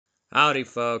Howdy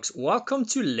folks, welcome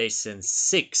to lesson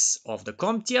 6 of the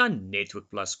CompTIA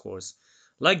Network Plus course.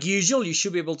 Like usual, you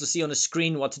should be able to see on the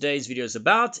screen what today's video is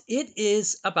about. It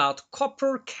is about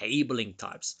copper cabling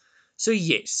types. So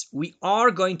yes, we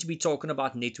are going to be talking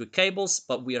about network cables,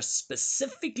 but we are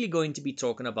specifically going to be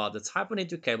talking about the type of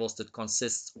network cables that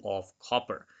consists of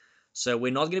copper. So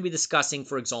we're not going to be discussing,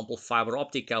 for example, fiber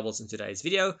optic cables in today's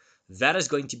video. That is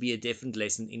going to be a different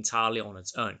lesson entirely on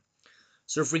its own.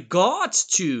 So with regards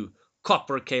to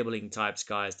copper cabling types,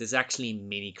 guys, there's actually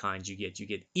many kinds you get. You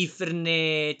get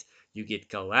Ethernet, you get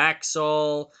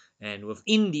coaxial, and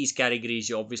within these categories,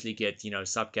 you obviously get,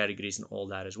 subcategories and all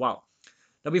that as well.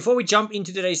 Now, before we jump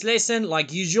into today's lesson,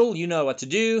 like usual, you know what to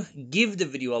do. Give the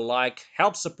video a like,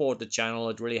 help support the channel.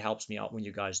 It really helps me out when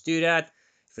you guys do that.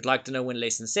 If you'd like to know when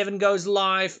lesson 7 goes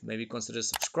live, maybe consider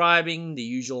subscribing, the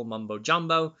usual mumbo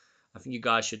jumbo. I think you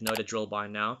guys should know the drill by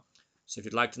now. So if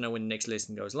you'd like to know when the next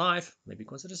lesson goes live, maybe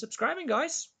consider subscribing,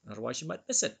 guys. Otherwise, you might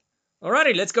miss it.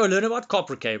 Alrighty, let's go learn about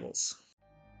copper cables.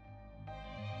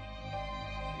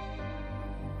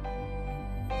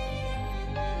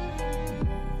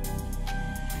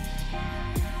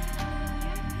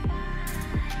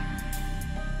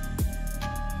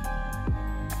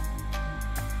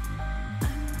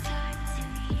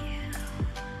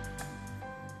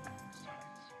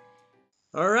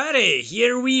 Alrighty,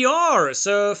 here we are.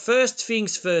 So first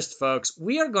things first, folks,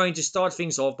 we are going to start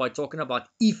things off by talking about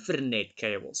Ethernet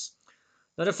cables.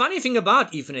 Now, the funny thing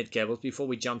about Ethernet cables, before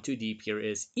we jump too deep here,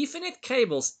 is Ethernet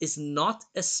cables is not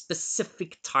a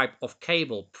specific type of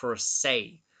cable per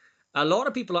se. A lot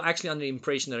of people are actually under the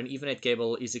impression that an Ethernet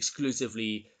cable is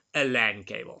exclusively a LAN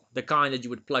cable, the kind that you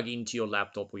would plug into your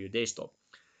laptop or your desktop.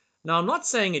 Now, I'm not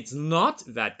saying it's not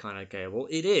that kind of cable.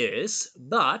 It is,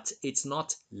 but it's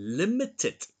not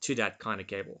limited to that kind of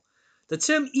cable. The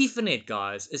term Ethernet,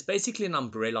 guys, is basically an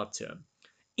umbrella term.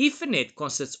 Ethernet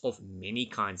consists of many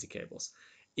kinds of cables.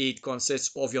 It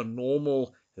consists of your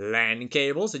normal LAN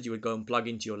cables that you would go and plug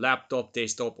into your laptop,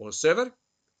 desktop, or server.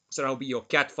 So that'll be your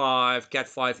Cat5,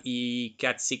 Cat5e,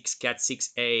 Cat6,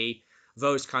 Cat6a,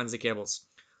 those kinds of cables.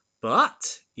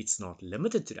 But it's not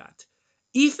limited to that.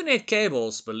 Ethernet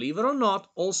cables, believe it or not,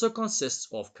 also consists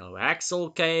of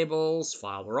coaxial cables,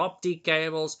 fiber optic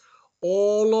cables.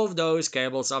 All of those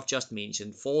cables I've just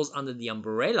mentioned falls under the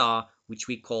umbrella which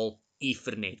we call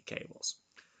Ethernet cables.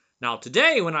 Now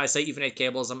today when I say Ethernet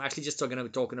cables, I'm actually just going to be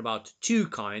talking about two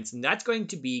kinds, and that's going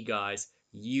to be, guys,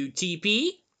 UTP.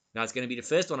 That's going to be the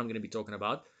first one I'm going to be talking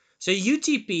about. So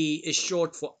UTP is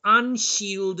short for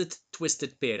unshielded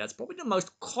twisted pair. That's probably the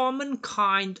most common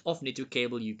kind of network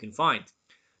cable you can find.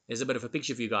 There's a bit of a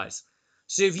picture for you guys.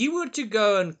 So if you were to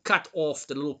go and cut off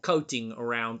the little coating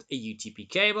around a UTP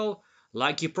cable,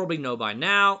 like you probably know by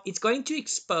now, it's going to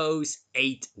expose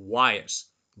 8 wires.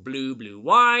 Blue, blue,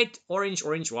 white, orange,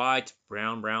 orange, white,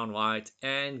 brown, brown, white,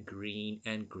 and green,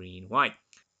 white.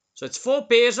 So it's 4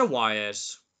 pairs of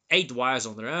wires, 8 wires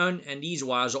on their own, and these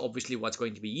wires are obviously what's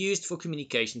going to be used for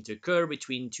communication to occur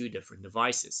between 2 different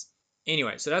devices.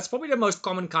 Anyway, so that's probably the most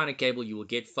common kind of cable you will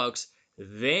get, folks.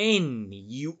 Then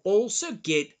you also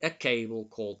get a cable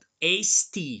called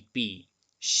STP,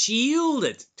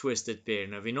 shielded twisted pair.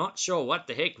 Now, if you're not sure what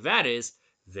the heck that is,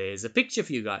 there's a picture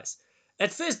for you guys.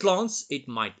 At first glance, it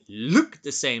might look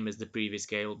the same as the previous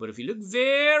cable, but if you look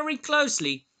very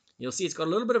closely, you'll see it's got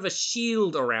a little bit of a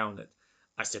shield around it.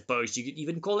 I suppose you could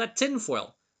even call that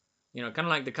tinfoil. Kind of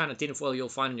like the kind of tinfoil you'll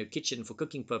find in your kitchen for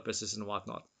cooking purposes and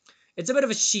whatnot. It's a bit of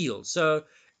a shield, so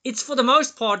it's for the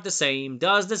most part the same,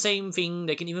 does the same thing.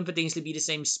 They can even potentially be the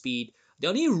same speed. The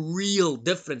only real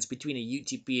difference between a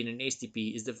UTP and an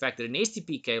STP is the fact that an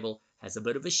STP cable has a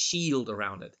bit of a shield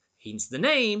around it. Hence the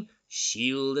name,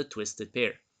 shielded twisted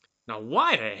pair. Now,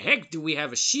 why the heck do we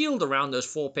have a shield around those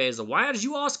 4 pairs of wires,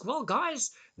 you ask? Well,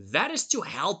 guys, that is to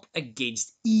help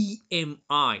against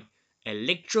EMI,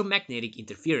 electromagnetic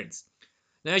interference.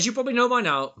 Now, as you probably know by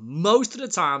now, most of the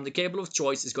time the cable of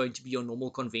choice is going to be your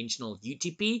normal conventional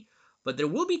UTP, but there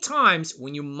will be times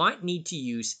when you might need to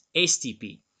use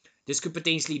STP. This could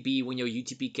potentially be when your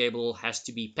UTP cable has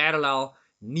to be parallel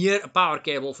near a power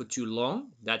cable for too long.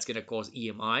 That's going to cause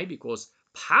EMI because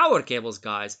power cables,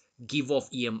 guys, give off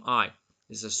EMI.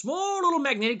 There's a small little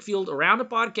magnetic field around the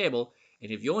power cable,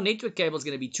 and if your network cable is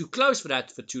going to be too close for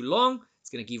that for too long,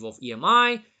 it's going to give off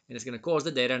EMI, and it's going to cause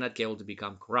the data in that cable to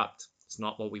become corrupt. It's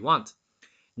not what we want.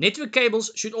 Network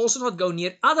cables should also not go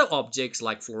near other objects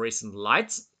like fluorescent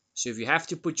lights. So if you have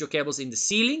to put your cables in the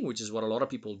ceiling, which is what a lot of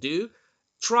people do,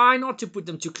 try not to put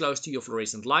them too close to your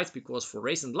fluorescent lights because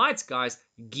fluorescent lights, guys,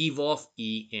 give off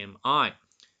EMI.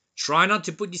 Try not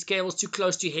to put these cables too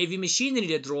close to heavy machinery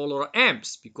that draw a lot of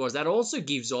amps because that also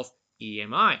gives off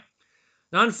EMI.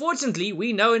 Now, unfortunately,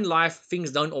 we know in life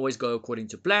things don't always go according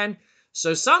to plan,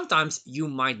 so sometimes you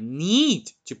might need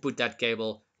to put that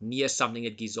cable near something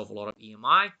that gives off a lot of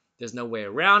EMI. There's no way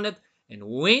around it. And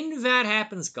when that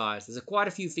happens, guys, there's quite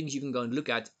a few things you can go and look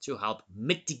at to help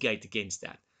mitigate against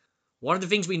that. One of the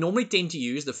things we normally tend to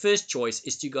use, the first choice,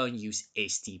 is to go and use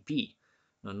STP.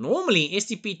 Now, normally,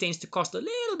 STP tends to cost a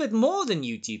little bit more than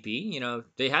UTP.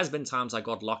 There has been times I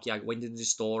got lucky. I went into the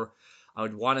store. I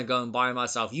would want to go and buy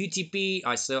myself UTP.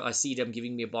 I see them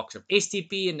giving me a box of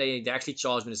STP, and they actually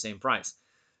charge me the same price.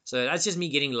 So that's just me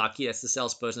getting lucky. That's the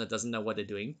salesperson that doesn't know what they're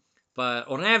doing. But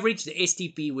on average, the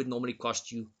STP would normally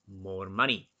cost you more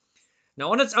money.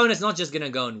 Now, on its own, it's not just going to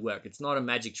go and work. It's not a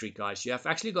magic trick, guys. You have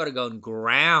actually got to go and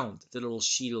ground the little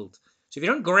shield. So if you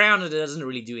don't ground it, it doesn't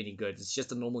really do any good. It's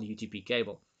just a normal UTP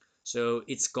cable. So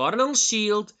it's got a little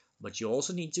shield, but you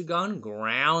also need to go and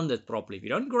ground it properly. If you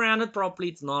don't ground it properly,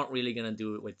 it's not really going to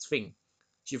do its thing.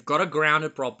 So you've got to ground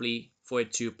it properly for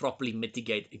it to properly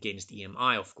mitigate against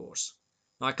EMI, of course.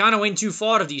 Now, I kind of went too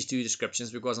far of these two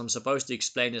descriptions because I'm supposed to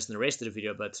explain this in the rest of the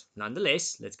video, but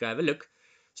nonetheless, let's go have a look.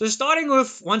 So starting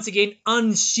with, once again,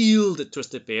 unshielded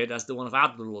twisted pair. That's the one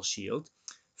without the little shield.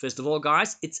 First of all,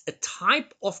 guys, it's a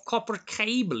type of copper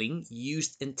cabling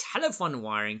used in telephone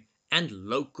wiring and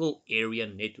local area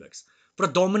networks.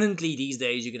 Predominantly these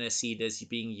days, you're going to see this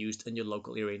being used in your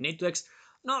local area networks,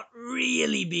 not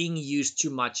really being used too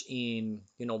much in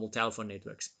your normal telephone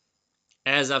networks.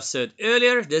 As I've said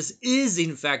earlier, this is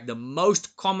in fact the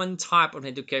most common type of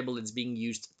network cable that's being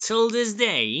used till this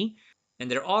day. And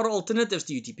there are alternatives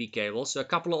to UTP cable. So a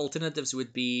couple of alternatives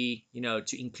would be,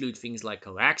 to include things like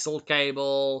coaxial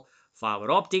cable,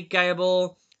 fiber optic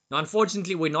cable. Now,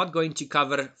 unfortunately, we're not going to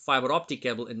cover fiber optic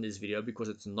cable in this video because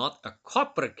it's not a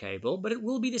copper cable, but it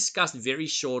will be discussed very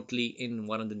shortly in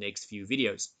one of the next few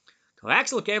videos.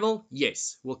 Coaxial cable,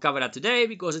 yes, we'll cover that today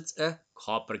because it's a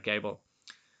copper cable.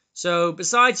 So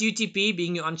besides UTP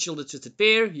being your unshielded twisted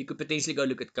pair, you could potentially go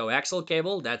look at coaxial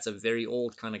cable. That's a very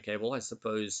old kind of cable, I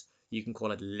suppose. You can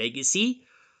call it legacy.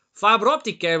 Fiber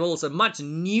optic cable is a much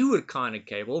newer kind of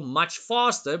cable, much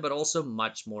faster, but also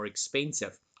much more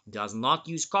expensive. It does not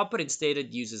use copper. Instead,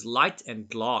 it uses light and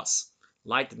glass.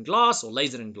 Light and glass or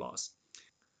laser and glass.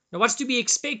 Now, what's to be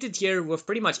expected here with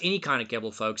pretty much any kind of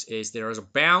cable, folks, is there is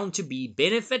bound to be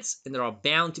benefits and there are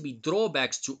bound to be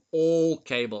drawbacks to all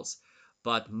cables.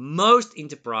 But most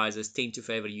enterprises tend to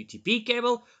favor UTP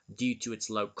cable due to its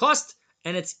low cost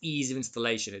and its ease of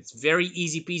installation. It's very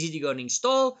easy peasy to go and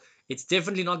install. It's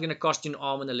definitely not going to cost you an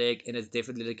arm and a leg, and it's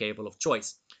definitely the cable of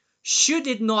choice. Should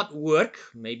it not work,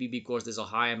 maybe because there's a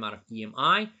high amount of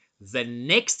EMI, the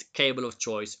next cable of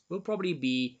choice will probably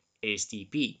be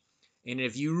STP. And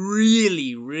if you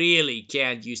really, really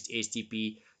can't use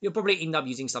STP, you'll probably end up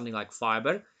using something like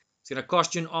fiber. It's going to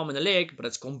cost you an arm and a leg, but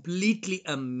it's completely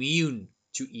immune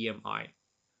to EMI.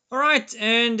 Alright,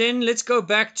 and then let's go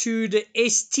back to the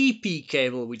STP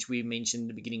cable, which we mentioned in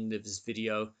the beginning of this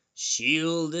video.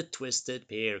 Shielded twisted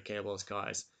pair cables,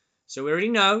 guys. So we already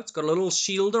know it's got a little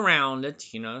shield around it,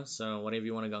 so whatever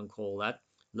you want to go and call that.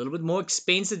 A little bit more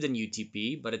expensive than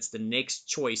UTP, but it's the next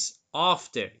choice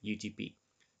after UTP.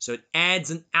 So it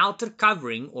adds an outer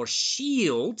covering or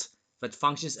shield that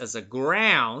functions as a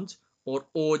ground or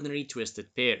ordinary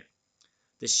twisted pair.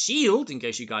 The shield, in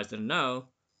case you guys didn't know,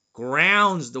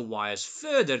 grounds the wires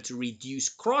further to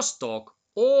reduce crosstalk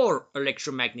or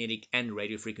electromagnetic and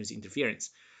radio frequency interference.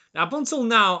 Now, up until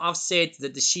now, I've said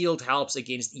that the shield helps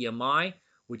against EMI,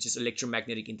 which is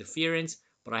electromagnetic interference,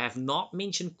 but I have not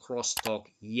mentioned crosstalk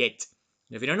yet.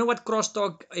 Now, if you don't know what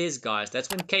crosstalk is, guys, that's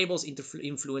when cables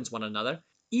influence one another.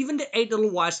 Even the 8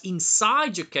 little wires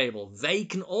inside your cable, they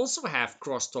can also have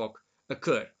crosstalk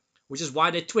occur, which is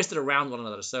why they're twisted around one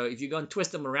another. So if you go and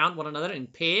twist them around one another in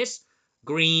pairs,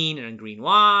 green and green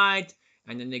white,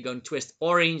 and then they go and twist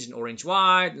orange and orange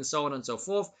white, and so on and so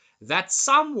forth, that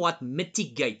somewhat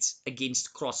mitigates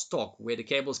against crosstalk, where the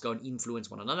cables go and influence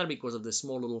one another because of the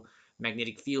small little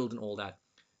magnetic field and all that.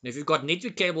 Now, if you've got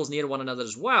network cables near one another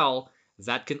as well,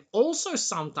 that can also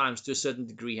sometimes to a certain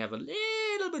degree have a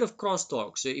little bit of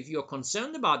crosstalk. So if you're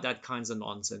concerned about that kinds of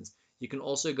nonsense, you can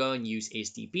also go and use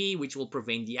STP, which will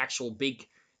prevent the actual big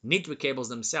network cables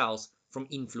themselves from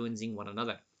influencing one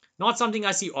another. Not something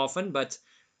I see often, but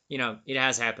it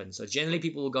has happened. So generally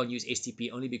people will go and use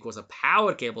STP only because of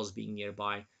power cables being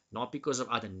nearby, not because of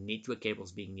other network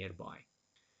cables being nearby.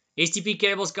 STP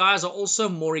cables, guys, are also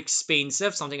more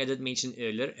expensive, something I did mention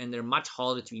earlier, and they're much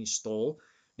harder to install.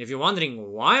 And if you're wondering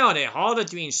why are they harder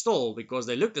to install, because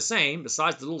they look the same,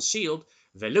 besides the little shield,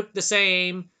 they look the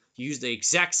same. You use the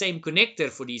exact same connector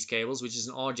for these cables, which is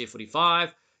an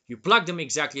RJ45. You plug them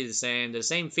exactly the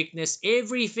same thickness,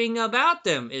 everything about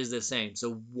them is the same.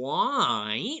 So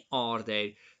why are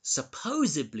they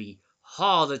supposedly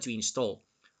harder to install?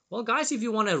 Well, guys, if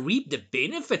you want to reap the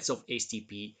benefits of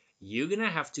STP, you're going to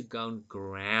have to go and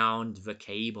ground the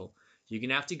cable. You're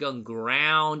going to have to go and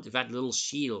ground that little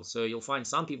shield. So you'll find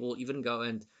some people even go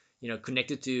and,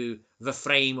 connect it to the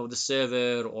frame of the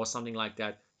server or something like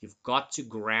that. You've got to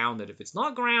ground it. If it's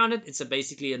not grounded, it's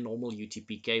basically a normal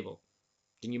UTP cable.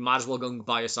 Then you might as well go and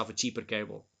buy yourself a cheaper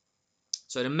cable.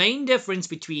 So the main difference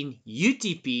between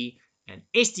UTP and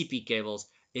STP cables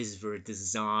is their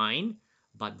design,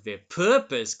 but their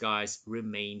purpose, guys,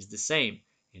 remains the same.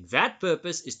 And that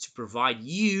purpose is to provide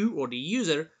you or the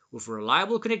user with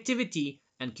reliable connectivity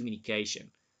and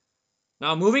communication.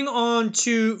 Now, moving on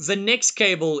to the next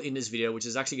cable in this video, which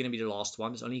is actually going to be the last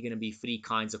one. There's only going to be 3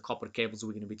 kinds of copper cables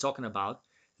we're going to be talking about.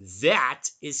 That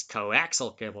is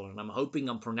coaxial cable, and I'm hoping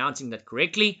I'm pronouncing that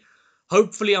correctly.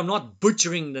 Hopefully, I'm not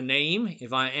butchering the name.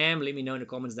 If I am, let me know in the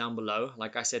comments down below.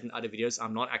 Like I said in other videos,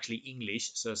 I'm not actually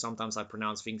English, so sometimes I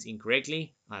pronounce things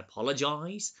incorrectly. I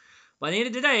apologize. By the end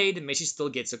of the day, the message still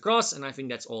gets across, and I think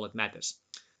that's all that matters.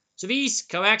 So these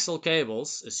coaxial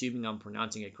cables, assuming I'm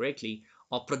pronouncing it correctly,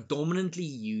 are predominantly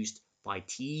used by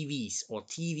TVs or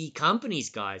TV companies,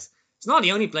 guys. It's not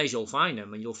the only place you'll find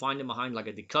them, and you'll find them behind like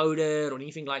a decoder or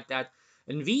anything like that.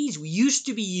 And these used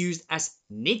to be used as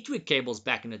network cables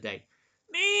back in the day.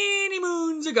 Many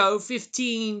moons ago,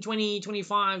 15, 20,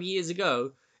 25 years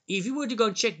ago, if you were to go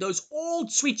and check those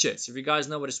old switches, if you guys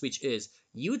know what a switch is,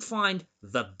 you would find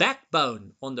the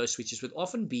backbone on those switches would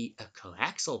often be a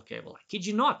coaxial cable. I kid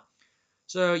you not.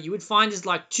 So you would find there's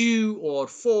like 2 or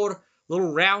 4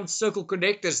 little round circle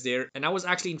connectors there, and that was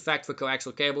actually in fact for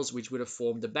coaxial cables, which would have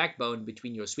formed the backbone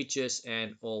between your switches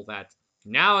and all that.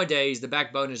 Nowadays the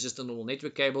backbone is just a normal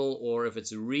network cable, or if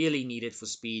it's really needed for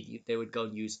speed, they would go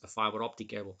and use a fiber optic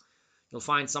cable. You'll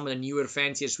find some of the newer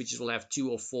fancier switches will have 2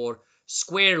 or 4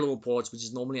 square little ports, which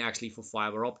is normally actually for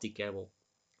fiber optic cable.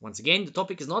 Once again, the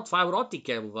topic is not fiber optic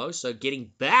cable though, so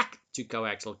getting back to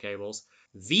coaxial cables,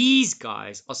 these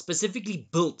guys are specifically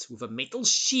built with a metal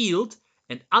shield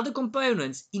and other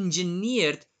components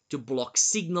engineered to block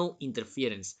signal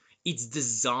interference. It's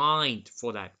designed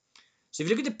for that. So if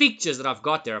you look at the pictures that I've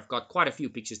got there, I've got quite a few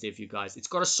pictures there for you guys. It's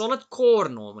got a solid core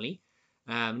normally.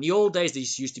 In the old days,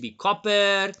 this used to be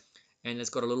copper, and it's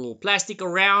got a little plastic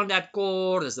around that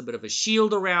core. There's a bit of a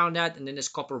shield around that, and then there's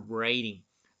copper braiding.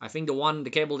 I think the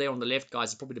cable there on the left, guys,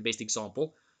 is probably the best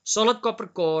example. Solid copper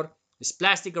core, there's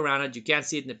plastic around it. You can't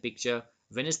see it in the picture.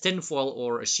 Then there's tinfoil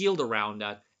or a shield around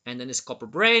that, and then there's copper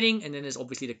braiding, and then there's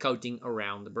obviously the coating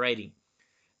around the braiding.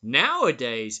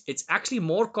 Nowadays, it's actually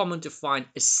more common to find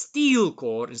a steel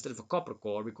core instead of a copper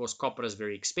core because copper is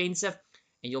very expensive,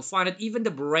 and you'll find that even the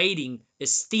braiding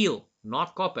is steel,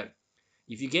 not copper.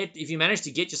 If you manage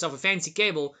to get yourself a fancy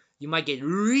cable, you might get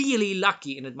really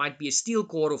lucky, and it might be a steel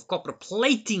core with copper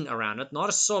plating around it, not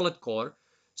a solid core.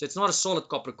 So it's not a solid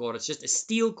copper core, it's just a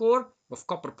steel core with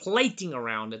copper plating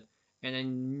around it, and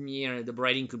then the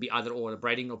braiding could be either or. The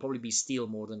braiding will probably be steel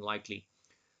more than likely.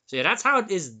 So yeah, that's how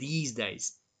it is these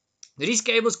days. These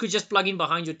cables could just plug in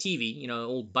behind your TV,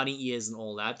 all bunny ears and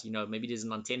all that. Maybe there's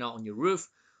an antenna on your roof.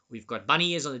 We've got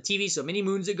bunny ears on the TV. So many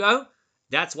moons ago,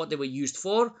 that's what they were used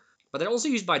for. But they're also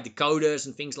used by decoders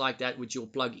and things like that, which you'll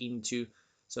plug into.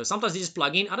 So sometimes they just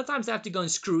plug in. Other times they have to go and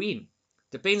screw in.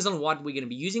 Depends on what we're going to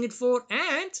be using it for.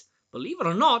 And believe it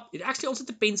or not, it actually also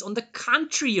depends on the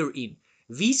country you're in.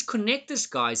 These connectors,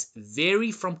 guys,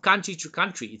 vary from country to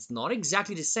country. It's not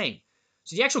exactly the same.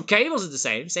 So the actual cables are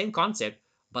the same concept.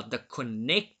 But the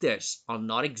connectors are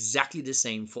not exactly the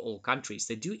same for all countries.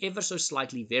 They do ever so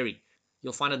slightly vary.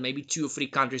 You'll find that maybe 2 or 3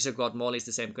 countries have got more or less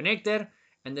the same connector,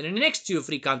 and then in the next 2 or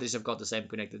 3 countries have got the same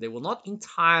connector. They will not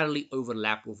entirely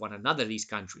overlap with one another, these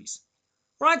countries.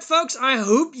 Right, folks, I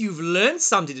hope you've learned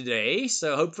something today.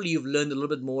 So hopefully you've learned a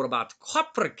little bit more about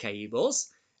copper cables.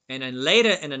 And then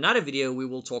later in another video, we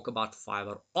will talk about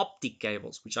fiber optic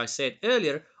cables, which I said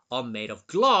earlier are made of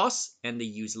glass, and they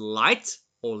use light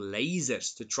or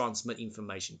lasers to transmit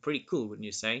information. Pretty cool, wouldn't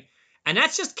you say? And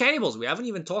that's just cables. We haven't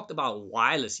even talked about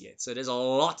wireless yet. So there's a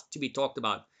lot to be talked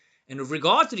about. And with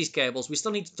regard to these cables, we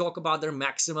still need to talk about their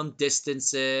maximum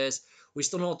distances. We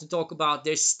still need to talk about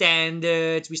their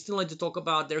standards. We still need to talk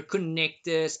about their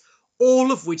connectors.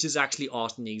 All of which is actually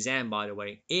asked in the exam, by the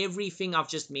way. Everything I've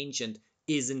just mentioned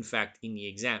is in fact in the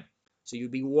exam. So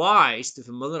you'd be wise to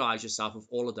familiarize yourself with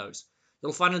all of those.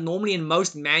 You'll find it normally in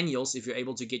most manuals, if you're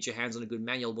able to get your hands on a good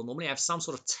manual, will normally have some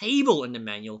sort of table in the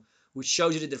manual which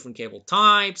shows you the different cable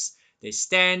types, their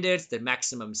standards, their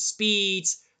maximum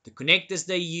speeds, the connectors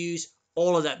they use,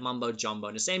 all of that mumbo jumbo.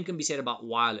 And the same can be said about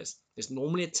wireless. There's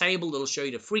normally a table that'll show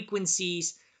you the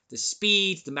frequencies, the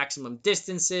speeds, the maximum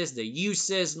distances, the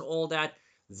uses, and all that.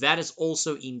 That is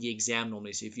also in the exam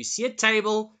normally. So if you see a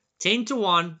table 10 to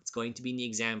 1, it's going to be in the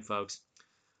exam, folks.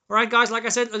 All right, guys, like I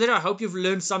said earlier, I hope you've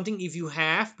learned something. If you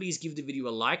have, please give the video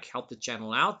a like, help the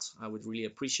channel out. I would really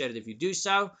appreciate it if you do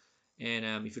so.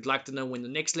 And if you'd like to know when the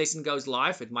next lesson goes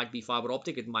live, it might be fiber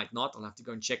optic, it might not. I'll have to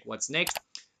go and check what's next.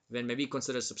 Then maybe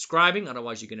consider subscribing,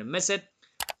 otherwise you're going to miss it.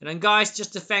 And then, guys,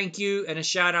 just a thank you and a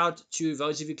shout out to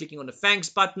those of you clicking on the thanks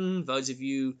button, those of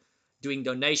you doing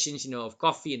donations, of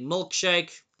coffee and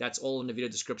milkshake. That's all in the video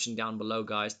description down below,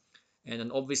 guys. And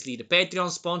then obviously the Patreon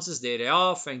sponsors, there they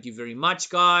are. Thank you very much,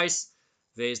 guys.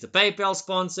 There's the PayPal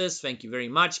sponsors. Thank you very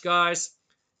much, guys.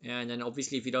 And then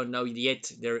obviously, if you don't know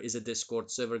yet, there is a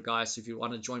Discord server, guys. So if you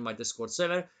want to join my Discord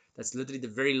server, that's literally the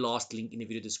very last link in the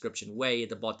video description, way at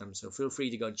the bottom. So feel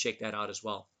free to go and check that out as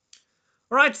well.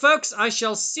 All right, folks, I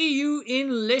shall see you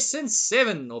in lesson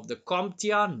 7 of the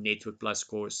CompTIA Network Plus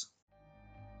course.